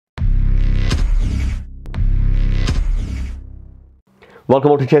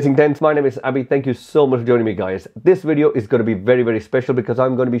Welcome to Chasing Tents. My name is Abby. Thank you so much for joining me, guys. This video is going to be very special because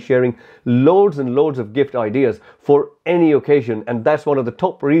I'm going to be sharing loads and loads of gift ideas for any occasion, and that's one of the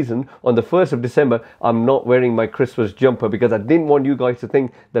top reasons on the 1st of December I'm not wearing my Christmas jumper, because I didn't want you guys to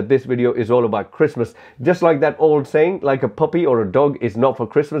think that this video is all about Christmas. Just like that old saying, like a puppy or a dog is not for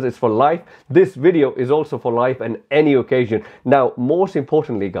Christmas, it's for life. This video is also for life and any occasion. Now, most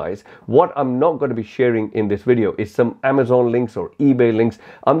importantly, guys, what I'm not going to be sharing in this video is some Amazon links or eBay links.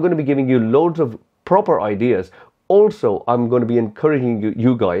 I'm going to be giving you loads of proper ideas. Also, I'm going to be encouraging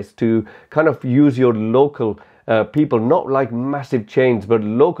you guys to kind of use your local people, not like massive chains, but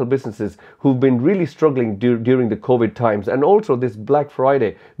local businesses who've been really struggling during the COVID times. And also this Black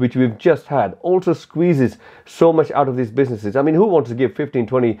Friday, which we've just had, also squeezes so much out of these businesses. I mean, who wants to give 15,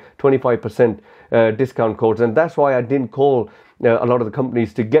 20, 25% discount codes? And that's why I didn't call a lot of the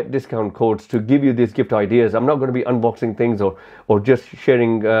companies to get discount codes to give you these gift ideas. I'm not going to be unboxing things or just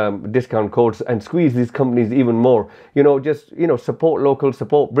sharing discount codes and squeeze these companies even more. Just support local,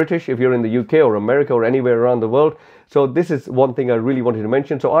 support British if you're in the UK or America or anywhere around the world. So this is one thing I really wanted to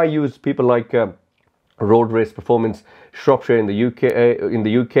mention. So I use people like Road Race Performance, Shropshire in the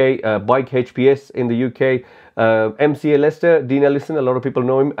UK, Bike HPS in the UK, MCA Leicester, Dean Ellison, a lot of people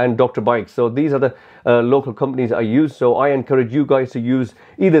know him, and Out DrBikes. So these are the local companies I use. So I encourage you guys to use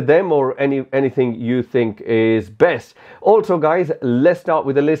either them or anything you think is best. Also, guys, let's start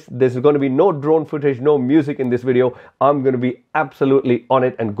with the list. There's going to be no drone footage, no music in this video. I'm going to be absolutely on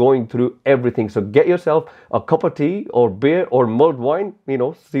it and going through everything. So get yourself a cup of tea or beer or mulled wine.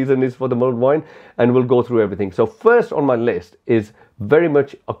 Season is for the mulled wine, and we'll go through everything. So first on my list is very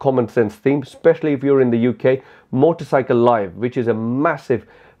much a common sense theme, especially if you're in the UK, Motorcycle Live, which is a massive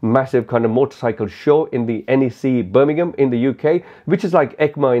kind of motorcycle show in the NEC Birmingham in the UK, which is like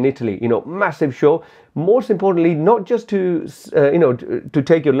EICMA in Italy. Massive show. Most importantly, not just to to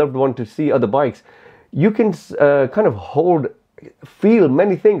take your loved one to see other bikes. You can kind of feel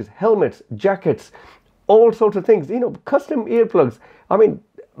many things: helmets, jackets, all sorts of things. Custom earplugs. I mean,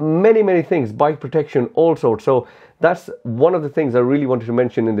 many things. Bike protection, all sorts. So that's one of the things I really wanted to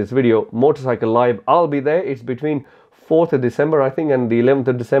mention in this video. Motorcycle Live. I'll be there. It's between 4th of December, I think, and the 11th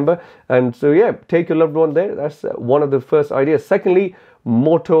of December. And so, yeah, take your loved one there. That's one of the first ideas. Secondly,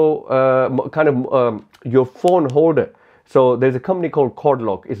 your phone holder. So there's a company called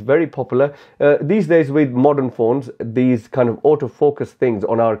Cordlock. It's very popular. These days with modern phones, these kind of autofocus things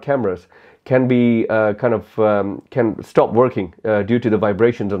on our cameras can be can stop working due to the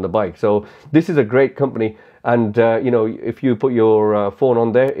vibrations on the bike. So this is a great company. And if you put your phone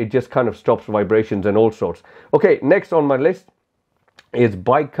on there, it just kind of stops vibrations and all sorts. Okay, next on my list is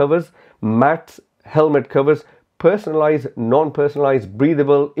bike covers, mats, helmet covers, personalized, non-personalized,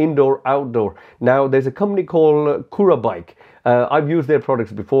 breathable, indoor, outdoor. Now, there's a company called Kura Bike. I've used their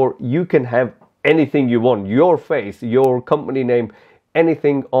products before. You can have anything you want, your face, your company name,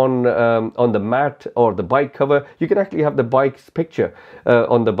 anything on the mat or the bike cover. You can actually have the bike's picture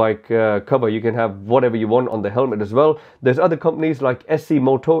on the bike cover. You can have whatever you want on the helmet as well. There's other companies like SC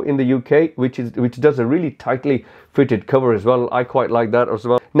Moto in the UK, which does a really tightly fitted cover as well. I quite like that as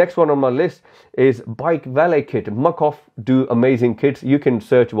well. Next one on my list is Bike Valet Kit. Muck-Off do amazing kits. You can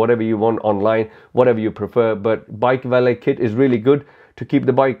search whatever you want online, whatever you prefer, but Bike Valet Kit is really good to keep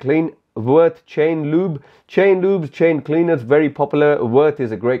the bike clean. Worth chain lube, chain lubes, chain cleaners, very popular. Worth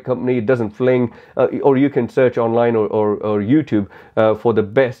is a great company. It doesn't fling, or you can search online or YouTube for the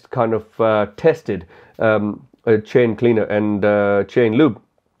best kind of tested chain cleaner and chain lube.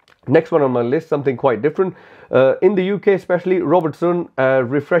 Next one on my list, something quite different. In the UK especially, Robertson,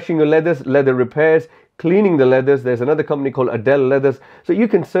 refreshing your leathers, leather repairs, cleaning the leathers. There's another company called Adele Leathers. So you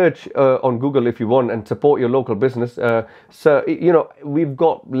can search on Google if you want and support your local business. So, we've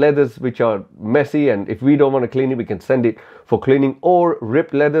got leathers which are messy, and if we don't want to clean it, we can send it for cleaning, or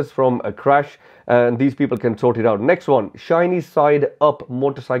ripped leathers from a crash, and these people can sort it out. Next one, Shiny Side Up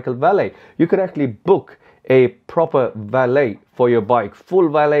Motorcycle Valet. You can actually book a proper valet for your bike, full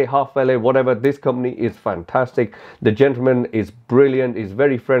valet, half valet, whatever. This company is fantastic. The gentleman is brilliant, is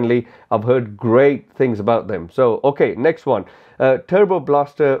very friendly. I've heard great things about them. So okay, next one, Turbo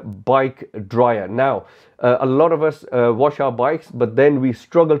Blaster Bike Dryer. Now a lot of us wash our bikes, but then we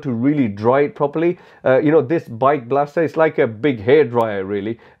struggle to really dry it properly. This bike blaster is like a big hair dryer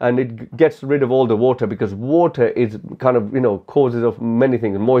really, and it gets rid of all the water, because water is kind of causes of many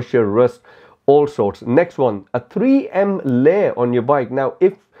things, moisture, rust, all sorts. Next one, a 3M layer on your bike. Now,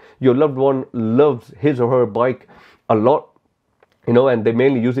 if your loved one loves his or her bike a lot, and they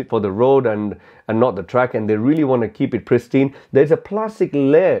mainly use it for the road and not the track, and they really want to keep it pristine, there's a plastic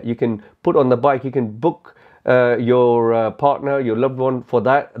layer you can put on the bike. You can book your partner, your loved one for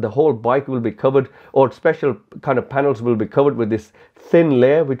that. The whole bike will be covered, or special kind of panels will be covered with this thin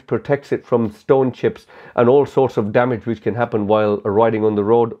layer which protects it from stone chips and all sorts of damage which can happen while riding on the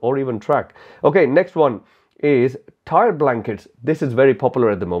road or even track. Okay, next one is tire blankets. This is very popular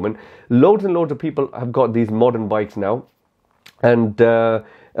at the moment. Loads and loads of people have got these modern bikes now, and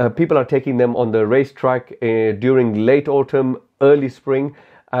people are taking them on the racetrack during late autumn, early spring.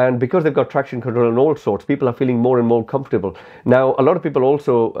 And because they've got traction control and all sorts, people are feeling more and more comfortable. Now, a lot of people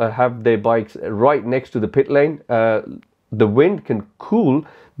also have their bikes right next to the pit lane. The wind can cool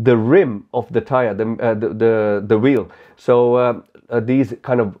the rim of the tire, the wheel. So these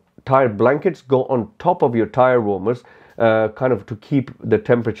kind of tire blankets go on top of your tire warmers, kind of to keep the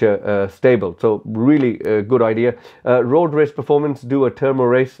temperature stable. So really good idea. Road Race Performance do a thermo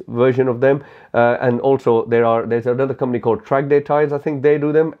race version of them, and also there's another company called Track Day Tires, I think they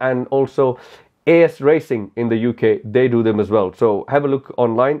do them, and also AS Racing in the UK, they do them as well. So have a look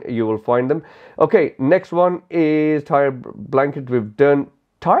online, you will find them. Okay, next one is tire blanket. We've done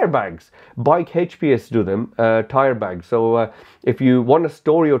tire bags. Bike HPS do them, tire bags. So if you want to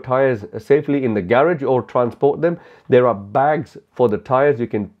store your tires safely in the garage or transport them, there are bags for the tires. You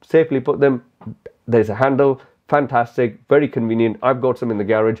can safely put them. There's a handle. Fantastic, very convenient. I've got some in the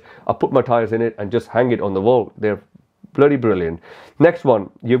garage. I put my tires in it and just hang it on the wall. They're bloody brilliant. Next one,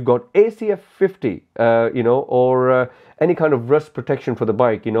 you've got ACF 50, or any kind of rust protection for the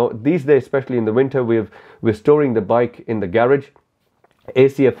bike. These days, especially in the winter, we're storing the bike in the garage.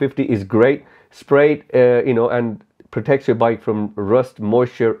 ACF 50 is great. Spray it, and protects your bike from rust,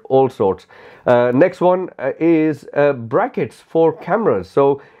 moisture, all sorts. Next one is brackets for cameras.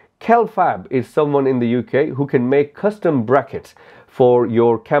 So Kelfab is someone in the UK who can make custom brackets for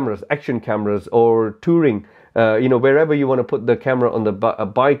your cameras, action cameras or touring, wherever you want to put the camera on the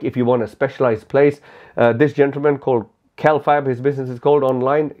bike. If you want a specialized place, this gentleman called Kelfab, his business is called,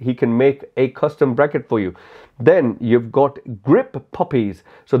 online, he can make a custom bracket for you. Then you've got grip puppies.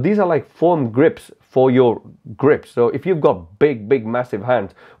 So these are like foam grips for your grips. So if you've got big massive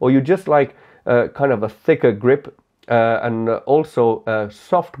hands, or you just like kind of a thicker grip, and also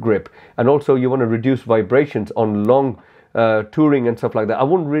soft grip, and also you want to reduce vibrations on long touring and stuff like that, I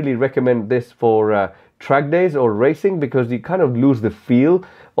wouldn't really recommend this for track days or racing, because you kind of lose the feel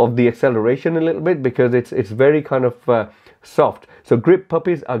of the acceleration a little bit, because it's very kind of soft. So grip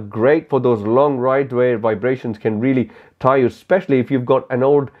puppies are great for those long rides where vibrations can really tie you, especially if you've got an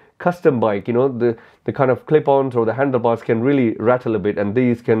old custom bike. The kind of clip-ons or the handlebars can really rattle a bit, and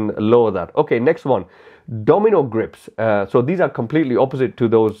these can lower that. Okay, next one, domino grips. So these are completely opposite to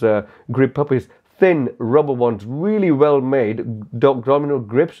those grip puppies. Thin rubber ones, really well made domino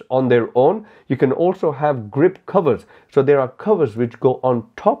grips on their own. You can also have grip covers. So there are covers which go on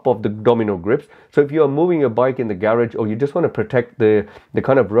top of the domino grips. So if you are moving your bike in the garage, or you just want to protect the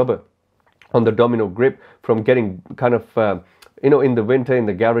kind of rubber on the domino grip from getting kind of in the winter in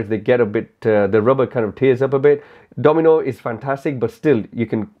the garage, they get a bit, the rubber kind of tears up a bit. Domino is fantastic, but still you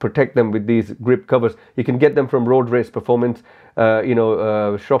can protect them with these grip covers. You can get them from Road Race Performance,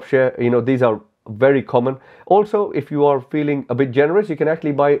 Shropshire. These are very common. Also, if you are feeling a bit generous, you can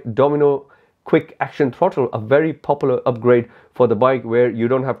actually buy Domino Quick Action Throttle, a very popular upgrade for the bike, where you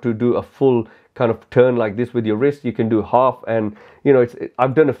don't have to do a full kind of turn like this with your wrist. You can do half, and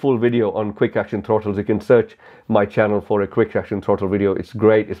I've done a full video on quick action throttles. You can search my channel for a quick action throttle video. It's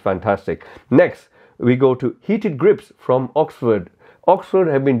great, it's fantastic. Next, we go to heated grips from Oxford. Oxford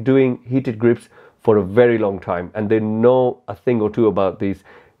have been doing heated grips for a very long time, and they know a thing or two about these.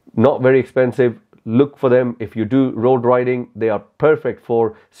 Not very expensive. Look for them if you do road riding. They are perfect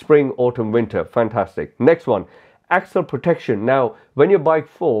for spring, autumn, winter. Fantastic. Next one, axle protection. Now, when your bike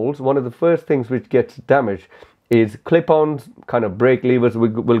falls, one of the first things which gets damaged is clip-ons, kind of brake levers.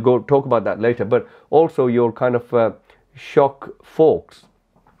 We'll go talk about that later, but also your kind of shock forks.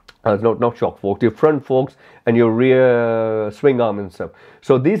 Not shock forks, your front forks and your rear swing arm and stuff.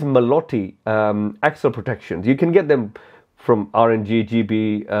 So these Malotti axle protections, you can get them from R&G,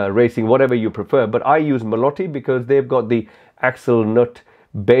 GB, Racing, whatever you prefer. But I use Malotti because they've got the axle nut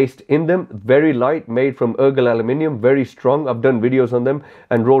based in them. Very light, made from Ergal aluminium, very strong. I've done videos on them,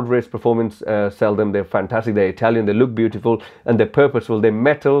 and Road Race Performance sell them. They're fantastic. They're Italian. They look beautiful, and they're purposeful. They're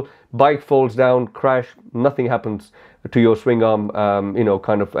metal. Bike falls down, crash, nothing happens to your swing arm,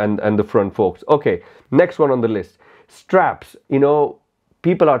 kind of, and the front forks. Okay, next one on the list, straps.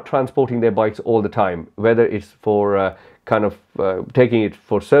 People are transporting their bikes all the time, whether it's for kind of taking it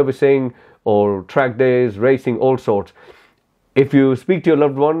for servicing or track days, racing, all sorts. If you speak to your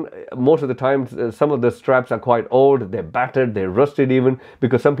loved one, most of the times some of the straps are quite old, they're battered, they're rusted even,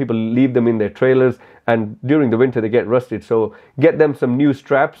 because some people leave them in their trailers and during the winter they get rusted. So get them some new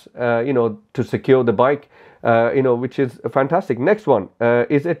straps, to secure the bike, which is fantastic. Next one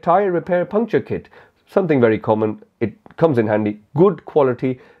is a tire repair puncture kit. Something very common. It comes in handy. Good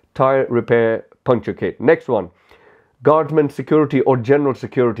quality tire repair puncture kit. Next one, Guardsman Security or General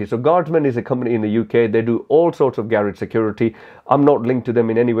Security. So Guardsman is a company in the UK. They do all sorts of garage security. I'm not linked to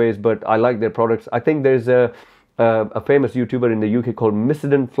them in any ways, but I like their products. I think there's a famous YouTuber in the UK called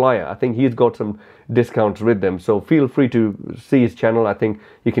Missident Flyer. I think he's got some discounts with them. So feel free to see his channel. I think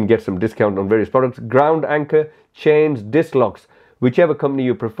you can get some discount on various products. Ground anchor, chains, disc locks, whichever company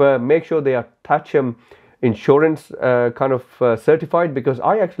you prefer. Make sure they are Tacham insurance certified, because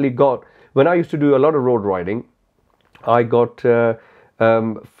I actually got, when I used to do a lot of road riding, I got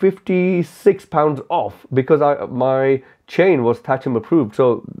 £56 off because my chain was Tacham approved.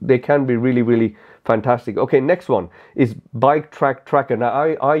 So they can be really, really fantastic. Okay, next one is bike track tracker. Now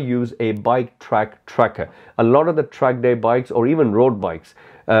I use a bike track tracker. A lot of the track day bikes or even road bikes,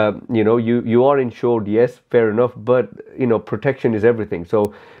 you are insured, yes, fair enough, but protection is everything.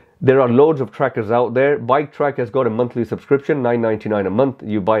 So there are loads of trackers out there. Bike Track has got a monthly subscription, $9.99 a month.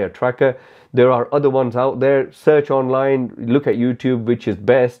 You buy a tracker. There are other ones out there. Search online, look at YouTube, which is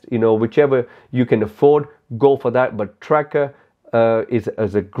best. Whichever you can afford, go for that. But tracker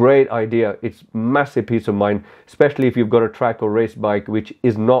is a great idea. It's massive peace of mind, especially if you've got a track or race bike which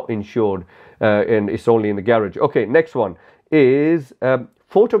is not insured and it's only in the garage. Okay, next one is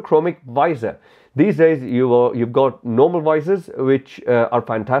photochromic visor. These days you've got normal visors which are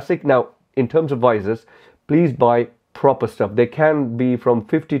fantastic. Now in terms of visors, please buy proper stuff. They can be from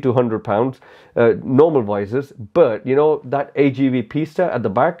 50 to 100 pounds, normal visors, but that AGV pista at the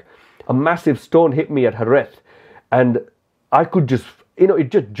back, a massive stone hit me at Jerez and I could just,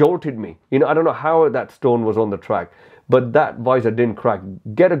 it just jolted me. I don't know how that stone was on the track, but that visor didn't crack.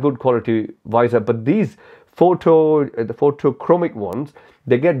 Get a good quality visor, but these the photochromic ones,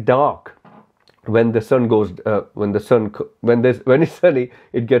 they get dark when the sun goes, when it's sunny,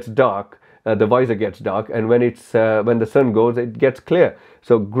 it gets dark. The visor gets dark, and when the sun goes, it gets clear.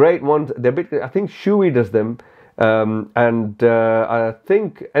 So great ones. They're I think Shui does them, and I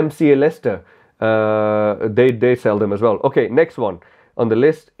think MCA Leicester, they sell them as well. Okay, next one on the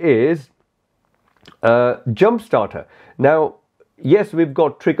list is jump starter. Now, yes, we've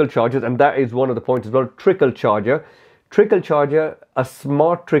got trickle chargers, and that is one of the points as well. Trickle charger, a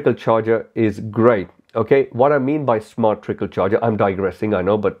smart trickle charger is great. Okay, what I mean by smart trickle charger, I'm digressing, I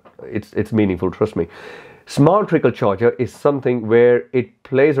know, but it's meaningful, trust me. Smart trickle charger is something where it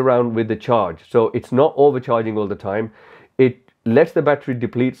plays around with the charge. So it's not overcharging all the time. It lets the battery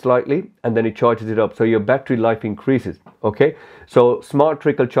deplete slightly and then it charges it up. So your battery life increases. Okay, so smart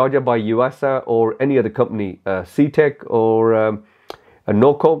trickle charger by Yuasa or any other company, C-Tech or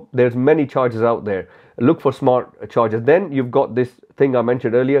Noco, there's many chargers out there. Look for smart chargers. Then you've got this thing I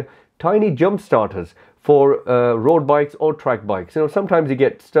mentioned earlier, tiny jump starters for road bikes or track bikes. Sometimes you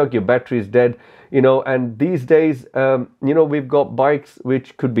get stuck, your battery is dead, and these days, we've got bikes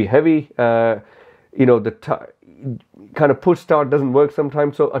which could be heavy, the kind of push start doesn't work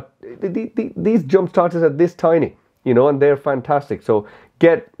sometimes. So these jump starters are this tiny, and they're fantastic. So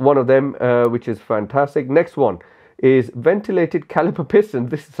get one of them, which is fantastic. Next one is ventilated caliper piston.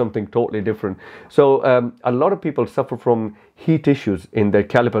 This is something totally different. So a lot of people suffer from heat issues in their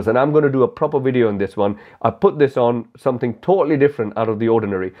calipers, and I'm going to do a proper video on this one. I put this on something totally different out of the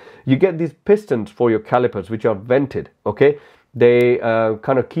ordinary. You get these pistons for your calipers which are vented. Okay, they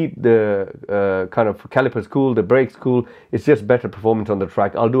kind of keep the kind of calipers cool, the brakes cool. It's just better performance on the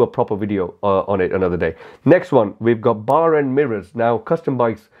track. I'll do a proper video on it another day. Next one, we've got bar end mirrors. Now custom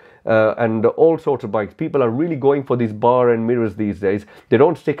bikes and all sorts of bikes, people are really going for these bar end mirrors these days. They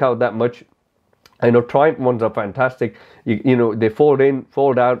don't stick out that much. I know Triumph ones are fantastic. They fold in,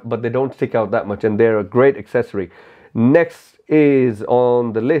 fold out, but they don't stick out that much, and they're a great accessory. Next is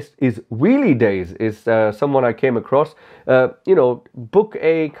on the list is Wheelie Days. Is someone I came across. Book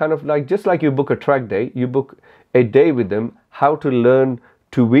a kind of like, just like you book a track day, you book a day with them, how to learn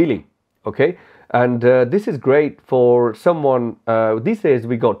to wheelie. Okay. And this is great for someone, these days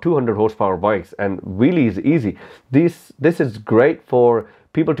we got 200 horsepower bikes and wheelie is easy. This is great for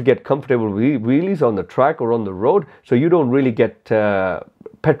people to get comfortable wheelies on the track or on the road, so you don't really get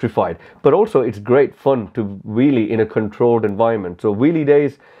petrified. But also it's great fun to wheelie in a controlled environment. So Wheelie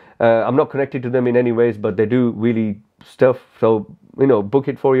Days, I'm not connected to them in any ways, but they do wheelie stuff. So, book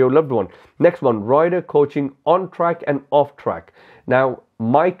it for your loved one. Next one, rider coaching on track and off track. Now,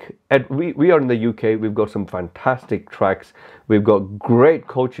 we are in the UK. We've got some fantastic tracks. We've got great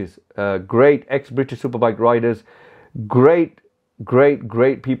coaches, great ex-British Superbike riders, great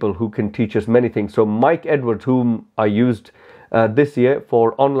people who can teach us many things. So Mike Edwards, whom I used this year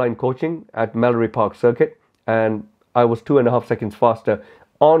for online coaching at Mallory Park Circuit, and I was 2.5 seconds faster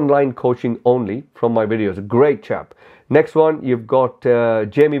online coaching only from my videos. Great chap. Next one, you've got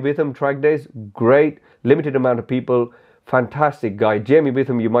Jamie Witham, Track Days. Great, limited amount of people. Fantastic guy. Jamie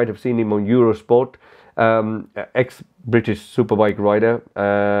Witham, you might have seen him on Eurosport, ex-British Superbike rider.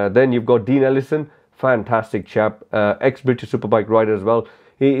 Then you've got Dean Ellison, fantastic chap, ex-British Superbike rider as well.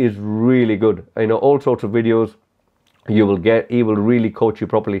 He is really good. You know, all sorts of videos you will get. He will really coach you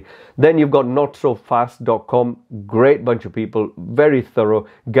properly. Then you've got notsofast.com, great bunch of people, very thorough.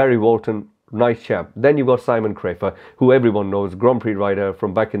 Gary Walton, nice chap. Then you've got Simon Crafer, who everyone knows, Grand Prix rider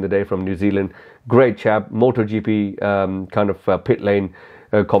from back in the day from New Zealand, great chap, MotoGP kind of pit lane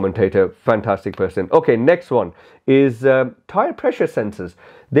commentator, fantastic person. Okay, next one is tire pressure sensors.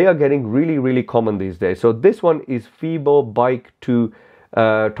 They are getting really common these days. So this one is Fibo Bike 2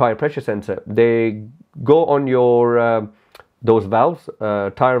 tire pressure sensor. They go on your those valves,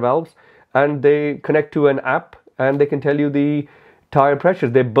 tire valves, and they connect to an app, and they can tell you the tire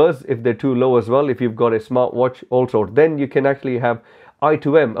pressures. They buzz if they're too low as well. If you've got a smartwatch, also, then you can actually have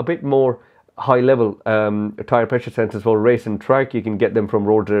I2M, a bit more high level tire pressure sensors for race and track. You can get them from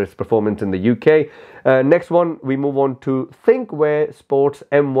Road Race Performance in the UK. Next one, we move on to ThinkWare Sports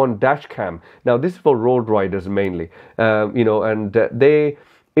M1 dash cam. Now this is for road riders mainly, you know, and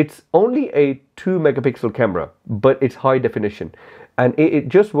it's only a 2 megapixel camera, but it's high definition, and it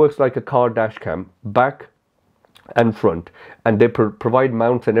just works like a car dash cam, back and front, and they provide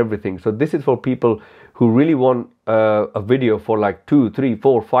mounts and everything. So this is for people who really want a video for like 2, 3,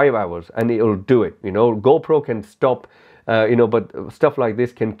 4, 5 hours, and it'll do it. You know, GoPro can stop, you know, but stuff like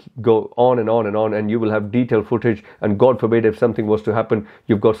this can go on and on and on, and you will have detailed footage, and God forbid if something was to happen,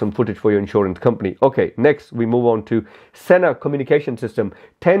 you've got some footage for your insurance company. Okay, next we move on to Sena communication system.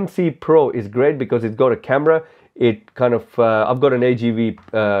 10C Pro is great because it's got a camera. It kind of I've got an AGV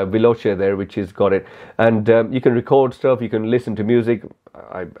Veloce there, which has got it, and you can record stuff, you can listen to music.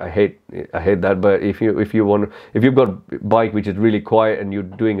 I hate that, but if you've got a bike which is really quiet and you're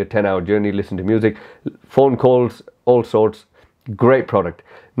doing a 10-hour journey, listen to music, phone calls, all sorts. Great product.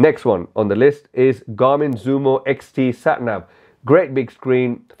 Next one on the list is Garmin Zumo XT SatNav. Great big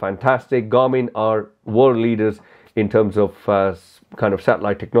screen, fantastic. Garmin are world leaders in terms of kind of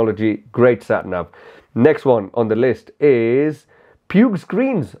satellite technology. Great SatNav. Next one on the list is Puke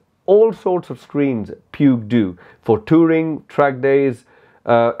screens. All sorts of screens Puke do for touring, track days.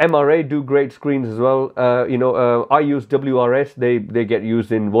 MRA do great screens as well. You know, I use WRS. They get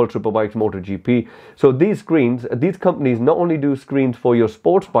used in World Superbikes, MotoGP. So these screens, these companies not only do screens for your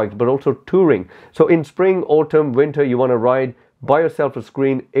sports bikes, but also touring. So in spring, autumn, winter, you want to ride, buy yourself a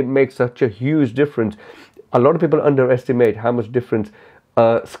screen. It makes such a huge difference. A lot of people underestimate how much difference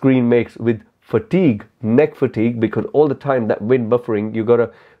a screen makes with fatigue, neck fatigue, because all the time that wind buffering, you got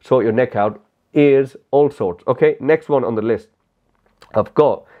to sort your neck out, ears, all sorts. Okay, next one on the list.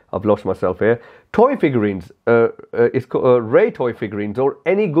 I've lost myself here. Toy figurines. It's called Ray toy figurines, or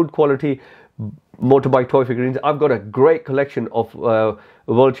any good quality motorbike toy figurines. I've got a great collection of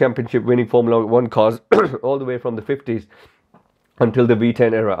World Championship winning Formula 1 cars all the way from the 50s until the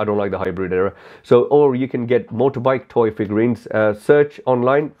V10 era. I don't like the hybrid era. So, or you can get motorbike toy figurines. Search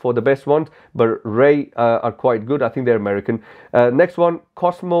online for the best ones, but Ray are quite good. I think they're American. Next one,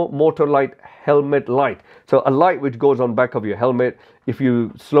 Cosmo Motor Light helmet light. So a light which goes on back of your helmet. If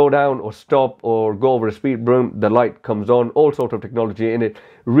you slow down or stop or go over a speed bump, the light comes on. All sort of technology in it.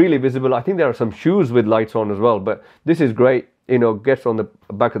 Really visible. I think there are some shoes with lights on as well, but this is great. You know, gets on the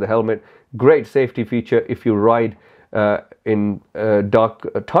back of the helmet. Great safety feature if you ride in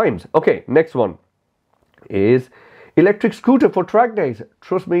dark times. Okay, next one is electric scooter for track days.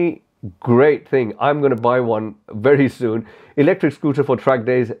 Trust me, great thing. I'm going to buy one very soon. Electric scooter for track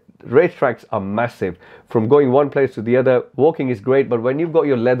days. Racetracks are massive. From going one place to the other, walking is great, but when you've got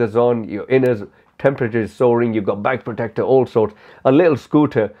your leathers on, your inners, temperature is soaring, you've got back protector, all sorts, a little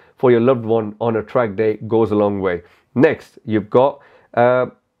scooter for your loved one on a track day goes a long way. Next, you've got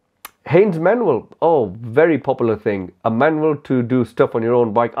Haynes manual. Oh, very popular thing. A manual to do stuff on your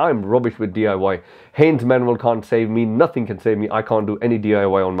own bike. I'm rubbish with DIY. Haynes manual can't save me. Nothing can save me. I can't do any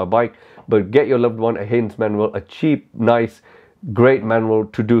DIY on my bike. But get your loved one a Haynes manual, a cheap, nice, great manual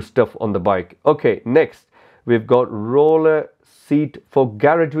to do stuff on the bike. Okay, next we've got roller seat for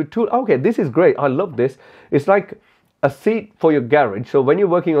garage with tool. Okay, this is great. I love this. It's like a seat for your garage. So when you're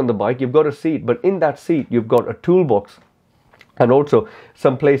working on the bike, you've got a seat, but in that seat you've got a toolbox and also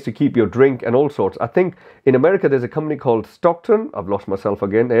some place to keep your drink and all sorts. I think in America there's a company called Stockton. I've lost myself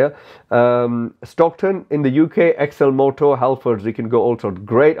again there. Stockton. In the UK, XL Moto, Halfords, you can go all sorts.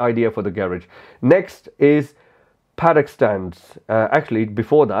 Great idea for the garage. Next is paddock stands. Actually,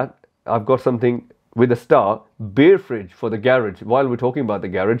 before that, I've got something with a star, beer fridge for the garage. While we're talking about the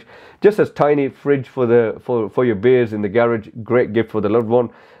garage, just a tiny fridge for your beers in the garage. Great gift for the loved one.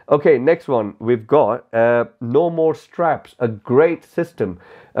 Okay, next one, we've got no more straps. A great system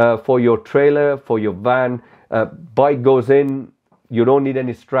for your trailer, for your van. Bike goes in, you don't need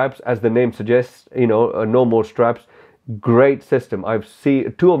any straps, as the name suggests, you know, no more straps. Great system. I've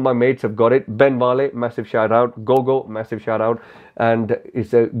seen two of my mates have got it. Ben Vale, massive shout out. Gogo, massive shout out. And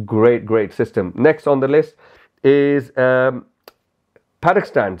it's a great system. Next on the list is paddock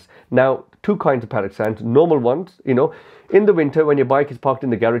stands. Now, two kinds of paddock stands. Normal ones, you know, in the winter when your bike is parked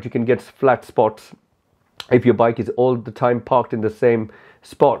in the garage, you can get flat spots if your bike is all the time parked in the same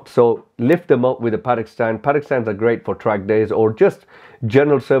spot. So lift them up with a paddock stand. Paddock stands are great for track days or just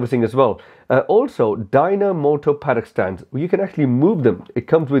general servicing as well. Also, Dyna Moto paddock stands. You can actually move them. It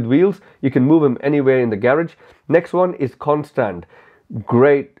comes with wheels. You can move them anywhere in the garage. Next one is Constand.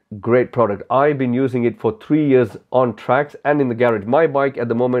 Great product. I've been using it for 3 years on tracks and in the garage. My bike at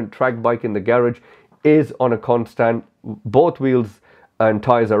the moment, track bike in the garage, is on a Constand. Both wheels and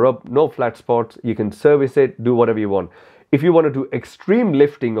tires are up. No flat spots. You can service it, do whatever you want. If you want to do extreme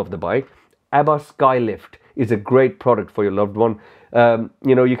lifting of the bike, ABBA Skylift is a great product for your loved one.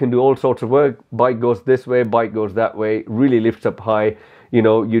 You know, you can do all sorts of work. Bike goes this way, bike goes that way, really lifts up high. You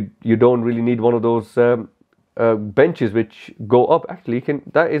know, you don't really need one of those benches which go up. Actually,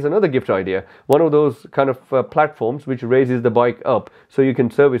 that is another gift idea. One of those kind of platforms which raises the bike up so you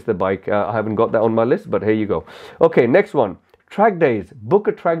can service the bike. I haven't got that on my list, but here you go. Okay, next one. Track days. Book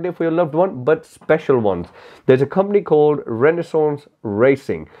a track day for your loved one, but special ones. There's a company called Renaissance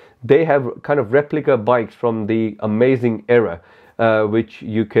Racing. They have kind of replica bikes from the amazing era, which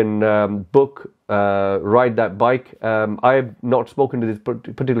you can book, ride that bike. I've not spoken to this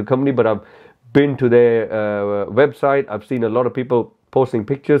particular company, but I've been to their website. I've seen a lot of people posting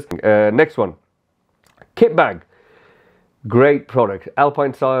pictures. Next one. Kit bag. Great product.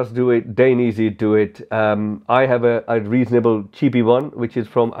 Alpine Stars do it. Dane Easy do it. I have a reasonable cheapy one, which is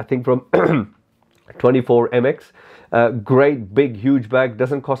from, I think, from 24MX. Great big huge bag.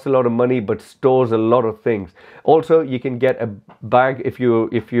 Doesn't cost a lot of money, but stores a lot of things. Also, you can get a bag if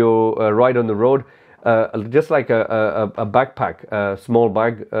you ride on the road, just like a backpack, a small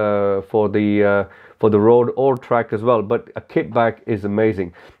bag for the road or track as well. But a kit bag is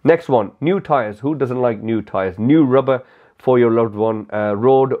amazing. Next one, new tires. Who doesn't like new tires? New rubber for your loved one,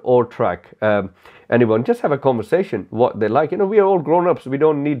 road or track. Anyone, just have a conversation what they like. You know, we are all grown ups. We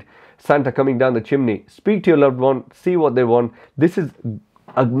don't need Santa coming down the chimney. Speak to your loved one, see what they want. This is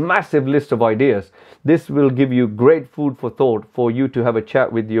a massive list of ideas. This will give you great food for thought for you to have a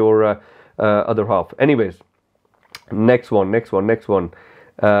chat with your other half. Anyways, next one.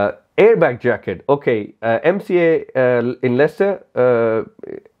 Airbag jacket. Okay, MCA in Leicester,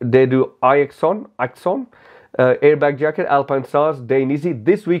 they do Axon. Airbag jacket, Alpine Stars, Dane Easy.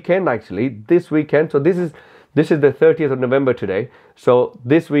 This weekend, actually, so this is the 30th of November today. So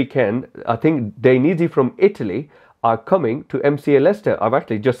this weekend, I think Dane Easy from Italy are coming to MCA Leicester. I've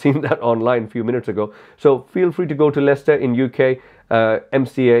actually just seen that online a few minutes ago. So feel free to go to Leicester in UK,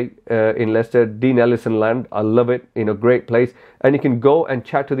 MCA in Leicester, Dean Ellison Land. I love it, you know, great place. And you can go and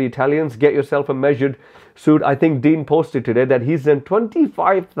chat to the Italians, get yourself a measured suit. I think Dean posted today that he's done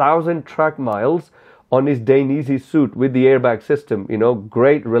 25,000 track miles on his Dane Easy suit with the airbag system. You know,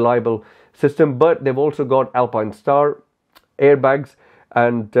 great reliable system. But they've also got Alpine Star airbags,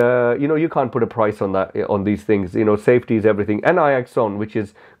 and you know, you can't put a price on that, on these things. You know, safety is everything. And Axon, which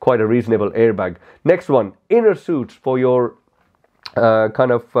is quite a reasonable airbag. Next one, inner suits for your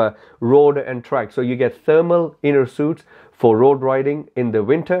kind of road and track. So you get thermal inner suits for road riding in the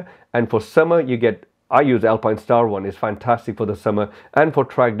winter, and for summer you get, I use Alpine Star one. It's fantastic for the summer and for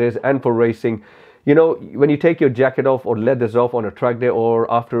track days and for racing. You know, when you take your jacket off or leathers off on a track day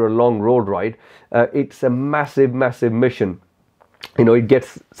or after a long road ride, it's a massive mission. You know, it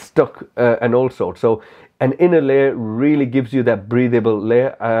gets stuck and all sorts. So an inner layer really gives you that breathable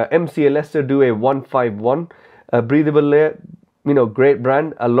layer. MCA Leicester do a 151 breathable layer. You know, great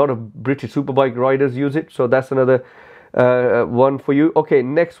brand. A lot of British superbike riders use it. So that's another one for you. Okay,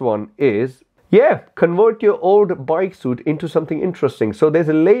 next one is, yeah, convert your old bike suit into something interesting. So there's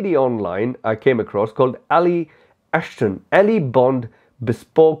a lady online I came across called Ali Ashton. Ali Bond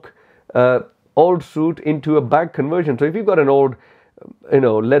bespoke old suit into a bag conversion. So if you've got an old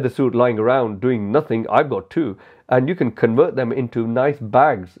leather suit lying around doing nothing. I've got two, and you can convert them into nice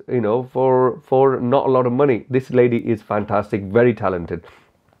bags, for not a lot of money. This lady is fantastic, very talented.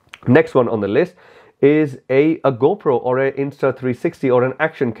 Next one on the list is a GoPro or an Insta360 or an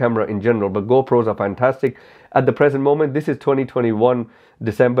action camera in general, but GoPros are fantastic at the present moment. This is 2021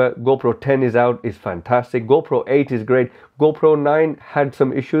 December. GoPro 10 is out, is fantastic. GoPro 8 is great. GoPro 9 had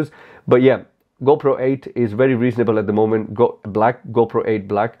some issues, but yeah, GoPro 8 is very reasonable at the moment. GoPro 8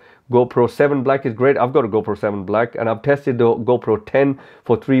 Black. GoPro 7 Black is great. I've got a GoPro 7 Black, and I've tested the GoPro 10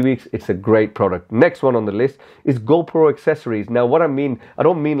 for 3 weeks. It's a great product. Next one on the list is GoPro accessories. Now, what I mean, I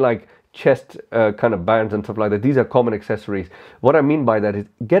don't mean like chest kind of bands and stuff like that. These are common accessories. What I mean by that is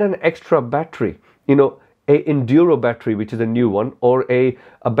get an extra battery, a enduro battery, which is a new one, or a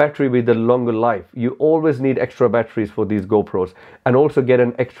battery with a longer life. You always need extra batteries for these GoPros, and also get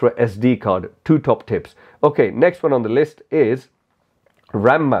an extra SD card. Two top tips. Okay, next one on the list is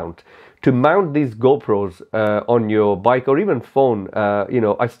RAM mount. To mount these GoPros on your bike or even phone,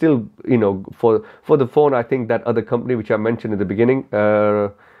 I still, for the phone, I think that other company which I mentioned in the beginning,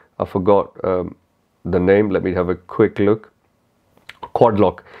 I forgot the name. Let me have a quick look.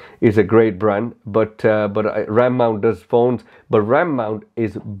 Quadlock is a great brand, but RAM mount does phones, but RAM mount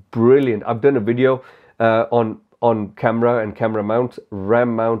is brilliant. I've done a video on camera and camera mounts.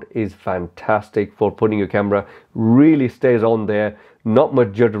 RAM mount is fantastic for putting your camera. Really stays on there. Not much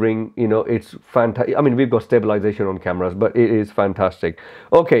juddering. It's fantastic. I mean, we've got stabilization on cameras, but it is fantastic.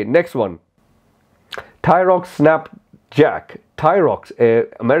 Okay, next one. Tyrox Snap Jack. Tyrox, a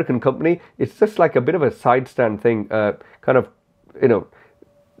American company. It's just like a bit of a side stand thing, kind of,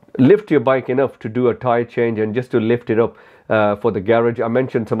 lift your bike enough to do a tire change and just to lift it up for the garage. I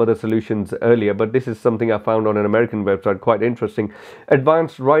mentioned some other solutions earlier, but this is something I found on an American website, quite interesting.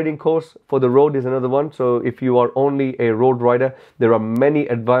 Advanced riding course for the road is another one. So if you are only a road rider, there are many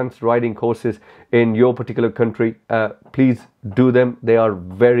advanced riding courses in your particular country. Please do them. They are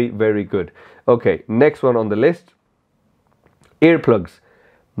very, very good. Okay, next one on the list. Earplugs.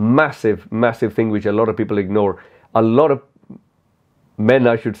 Massive thing which a lot of people ignore. A lot of men,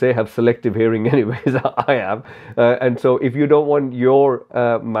 I should say, have selective hearing anyways. I have. And so if you don't want your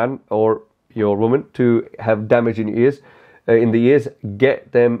man or your woman to have damage in the ears,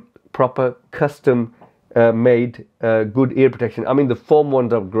 get them proper custom made good ear protection. I mean, the foam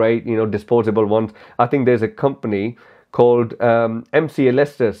ones are great, disposable ones. I think there's a company called MCA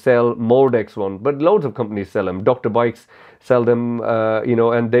Leicester sell Moldex one, but loads of companies sell them. DrBikes sell them,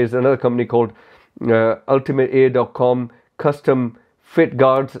 and there's another company called ultimateear.com, custom fit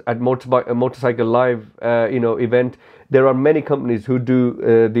guards at Motorcycle Live, event. There are many companies who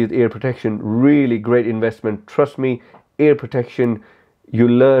do these ear protection. Really great investment. Trust me, ear protection, you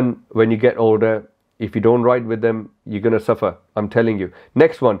learn when you get older. If you don't ride with them, you're going to suffer. I'm telling you.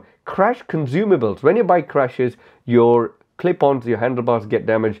 Next one, crash consumables. When your bike crashes, your clip-ons, your handlebars get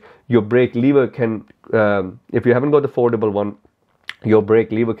damaged. Your brake lever can, if you haven't got the foldable one, your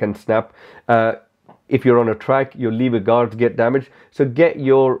brake lever can snap. If you're on a track, your lever guards get damaged. So get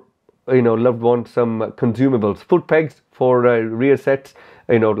your, loved one some consumables. Foot pegs for rear sets,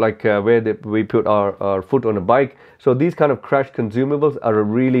 like where we put our foot on a bike. So these kind of crash consumables are a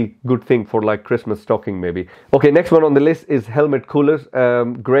really good thing for like Christmas stocking maybe. Okay, next one on the list is helmet coolers.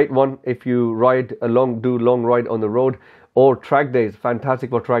 Great one if you do long ride on the road, or track days.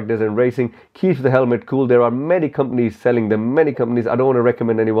 Fantastic for track days and racing. Keeps the helmet cool. There are many companies selling them. Many companies. I don't want to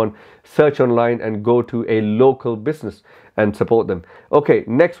recommend anyone. Search online and go to a local business and support them. Okay,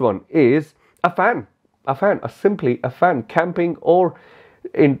 next one is a fan. Simply a fan. Camping or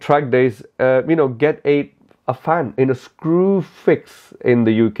in track days, get a fan in a screw fix in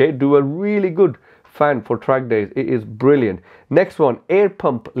the UK. Do a really good fan for track days. It is brilliant. Next one, air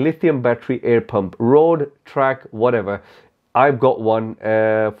pump, lithium battery air pump, road, track, whatever. I've got one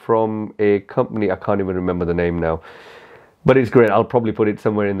from a company, I can't even remember the name now, but it's great. I'll probably put it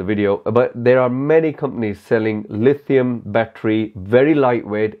somewhere in the video. But there are many companies selling lithium battery, very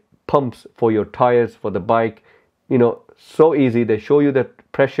lightweight pumps for your tires, for the bike. So easy. They show you the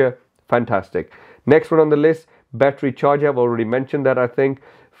pressure. Fantastic. Next one on the list, battery charger. I've already mentioned that, I think.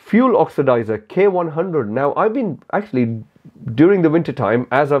 Fuel oxidizer, K100. Now, I've been actually, during the winter time,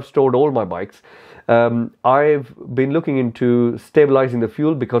 as I've stored all my bikes, I've been looking into stabilizing the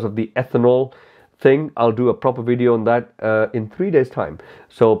fuel because of the ethanol thing. I'll do a proper video on that in 3 days time.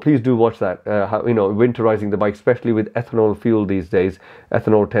 So please do watch that, how, winterizing the bike, especially with ethanol fuel these days.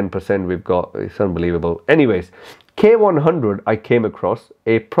 Ethanol 10% we've got, it's unbelievable. Anyways, K100, I came across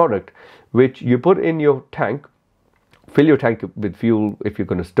a product which you put in your tank. Fill your tank with fuel if you're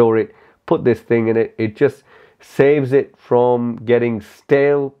going to store it. Put this thing in it. It just saves it from getting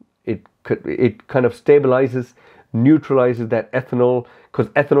stale. It kind of stabilizes, neutralizes that ethanol, because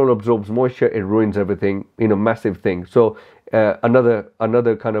ethanol absorbs moisture, it ruins everything, massive thing. So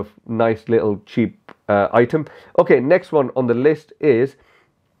another kind of nice little cheap item. Okay, next one on the list is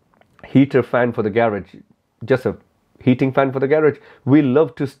heater fan for the garage. Just a heating fan for the garage. We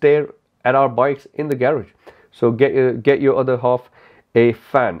love to stare at our bikes in the garage, so get your other half a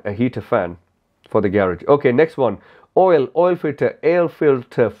heater fan for the garage. Okay, next one, oil filter, air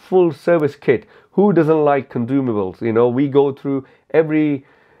filter, full service kit. Who doesn't like consumables? We go through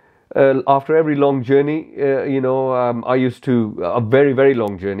after every long journey, I used to, a very, very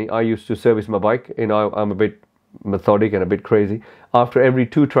long journey, I used to service my bike. I'm a bit methodic and a bit crazy. After every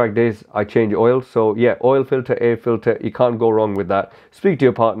 2 track days, I change oil. So yeah, oil filter, air filter, you can't go wrong with that. Speak to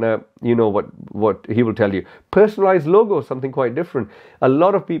your partner, what he will tell you. Personalized logo, something quite different. A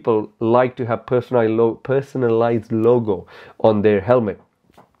lot of people like to have personalized logo on their helmet,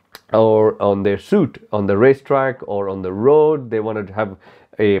 or on their suit, on the racetrack or on the road. They want to have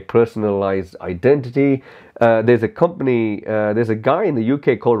a personalized identity. There's a guy in the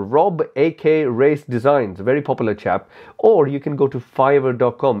UK called Rob AK Race Designs, a very popular chap. Or you can go to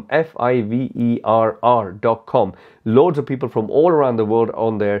fiverr.com, fiverr.com. Loads of people from all around the world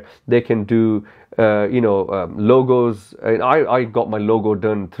on there. They can do logos. And I got my logo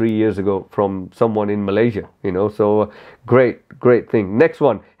done 3 years ago from someone in Malaysia, so great thing. Next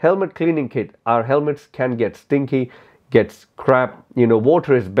one, helmet cleaning kit. Our helmets can get stinky, gets crap.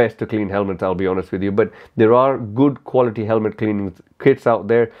 Water is best to clean helmets, I'll be honest with you, but there are good quality helmet cleaning kits out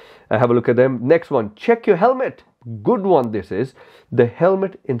there. Have a look at them. Next one, check your helmet. Good one. This is the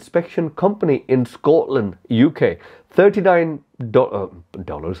Helmet Inspection Company in Scotland, UK. £39,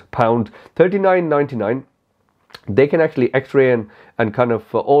 £39.99. They can actually x-ray and kind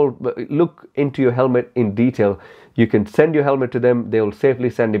of all look into your helmet in detail. You can send your helmet to them, they will safely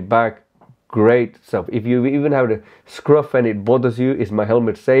send it back. Great stuff. If you even have a scruff and it bothers you, is my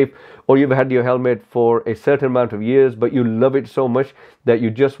helmet safe? Or you've had your helmet for a certain amount of years, but you love it so much that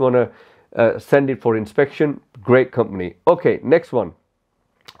you just want to send it for inspection. Great company. Okay, next one,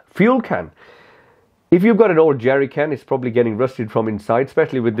 fuel can. If you've got an old jerry can, it's probably getting rusted from inside,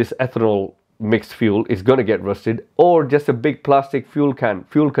 especially with this ethanol mixed fuel, is going to get rusted. Or just a big plastic fuel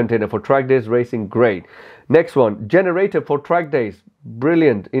container for track days racing. Great. Next one, generator for track days.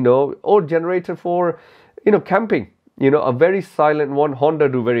 Brilliant. Or generator for camping. A very silent one. Honda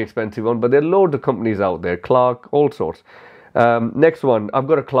do very expensive one, but there are loads of companies out there. Clark, all sorts. Next one, I've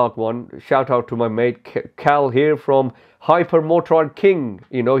got a Clark one. Shout out to my mate Cal here from Hyper Motorrad King.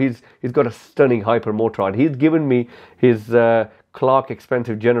 He's got a stunning Hyper Motorrad. He's given me his Clark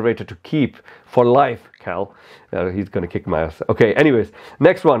expensive generator to keep for life. Cal, he's gonna kick my ass. Okay, anyways,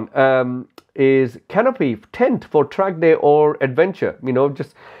 next one is canopy tent for track day or adventure.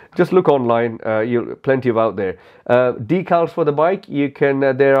 Just look online. Plenty of out there. Decals for the bike. You can.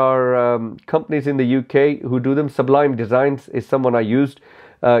 There are companies in the UK who do them. Sublime Designs is someone I used.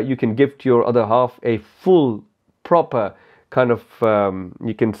 You can gift your other half a full, proper kind of,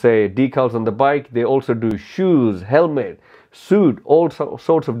 you can say, decals on the bike. They also do shoes, helmet, suit, all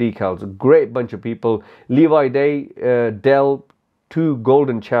sorts of decals. A great bunch of people. Levi Day, Dell, 2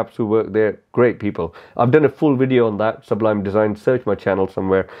 golden chaps who work there. Great people. I've done a full video on that. Sublime Design. Search my channel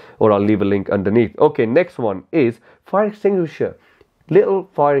somewhere, or I'll leave a link underneath. Okay, next one is fire extinguisher. Little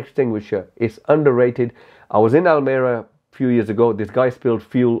fire extinguisher is underrated. I was in Almere a few years ago. This guy spilled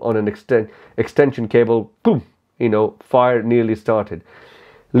fuel on an extension cable. Boom! Fire nearly started.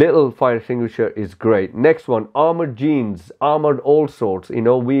 Little fire extinguisher is great. Next one, armored jeans, armored all sorts.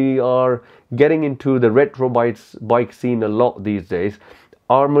 We are getting into the retro bike scene a lot these days.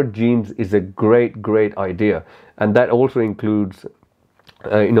 Armored jeans is a great idea, and that also includes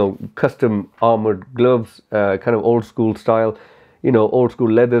custom armored gloves, kind of old school style, old school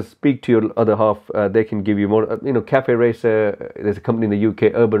leathers. Speak to your other half, they can give you more. Cafe Racer, there's a company in the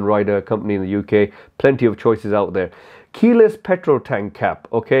UK, Urban Rider company in the UK, plenty of choices out there. Keyless petrol tank cap.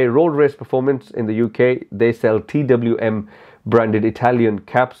 Okay, Road Race Performance in the UK, they sell TWM branded Italian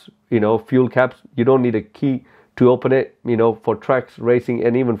caps, fuel caps. You don't need a key to open it, for tracks, racing,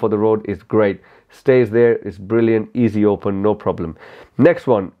 and even for the road. Is great. Stays there, it's brilliant, easy open, no problem. Next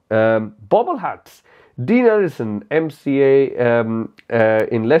one, bobble hats. Dean Ellison, MCA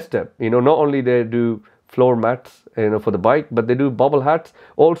in Leicester. Not only they do floor mats, for the bike, but they do bobble hats.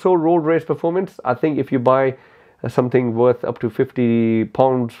 Also, Road Race Performance. I think if you buy something worth up to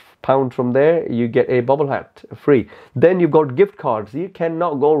 £50 from there, you get a bubble hat free. Then you've got gift cards. You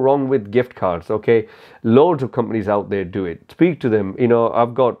cannot go wrong with gift cards. Okay, loads of companies out there do it. Speak to them. You know,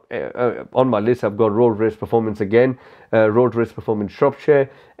 I've got on my list, I've got Road Race Performance again, Road Race Performance Shropshire,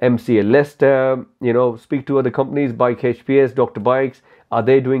 MCA Leicester. You know, speak to other companies, Bike HPS, DrBikes. Are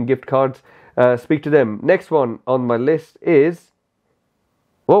they doing gift cards? Speak to them. Next one on my list is,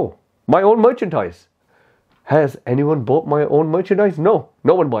 whoa, my own merchandise. Has anyone bought my own merchandise? No,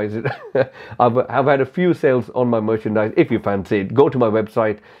 no one buys it. I've had a few sales on my merchandise. If you fancy it, go to my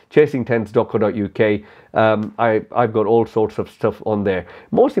website, chasingtents.co.uk. I've got all sorts of stuff on there.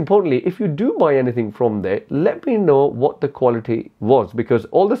 Most importantly, if you do buy anything from there, let me know what the quality was, because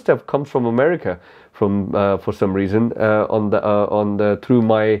all the stuff comes from America for some reason through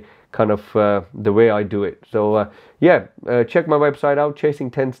my kind of the way I do it. So check my website out,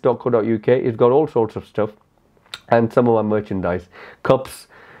 chasingtents.co.uk. It's got all sorts of stuff. And some of my merchandise, cups,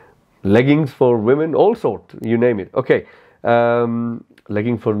 leggings for women, all sorts, you name it. Okay,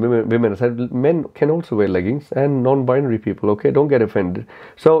 leggings for women. I said men can also wear leggings, and non-binary people. Okay, don't get offended.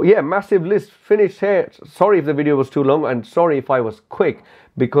 So yeah, massive list finished here. Sorry if the video was too long, and sorry if I was quick,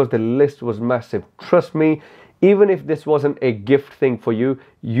 because the list was massive. Trust me, even if this wasn't a gift thing for you,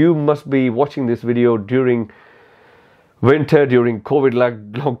 you must be watching this video during winter, during COVID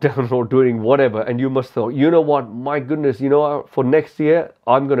lockdown, or during whatever, and you must thought, you know what, my goodness, you know, for next year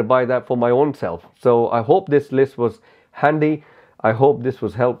I'm going to buy that for my own self. So I hope this list was handy. I hope this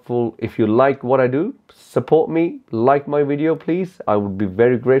was helpful. If you like what I do, support me, like my video please. I would be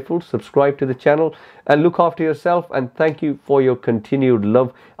very grateful. Subscribe to the channel and look after yourself, and thank you for your continued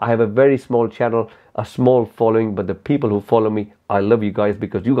love. I have a very small channel, a small following, but the people who follow me, I love you guys,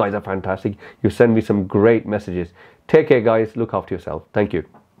 because you guys are fantastic. You send me some great messages. Take care guys, look after yourself. Thank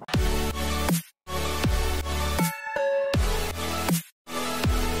you.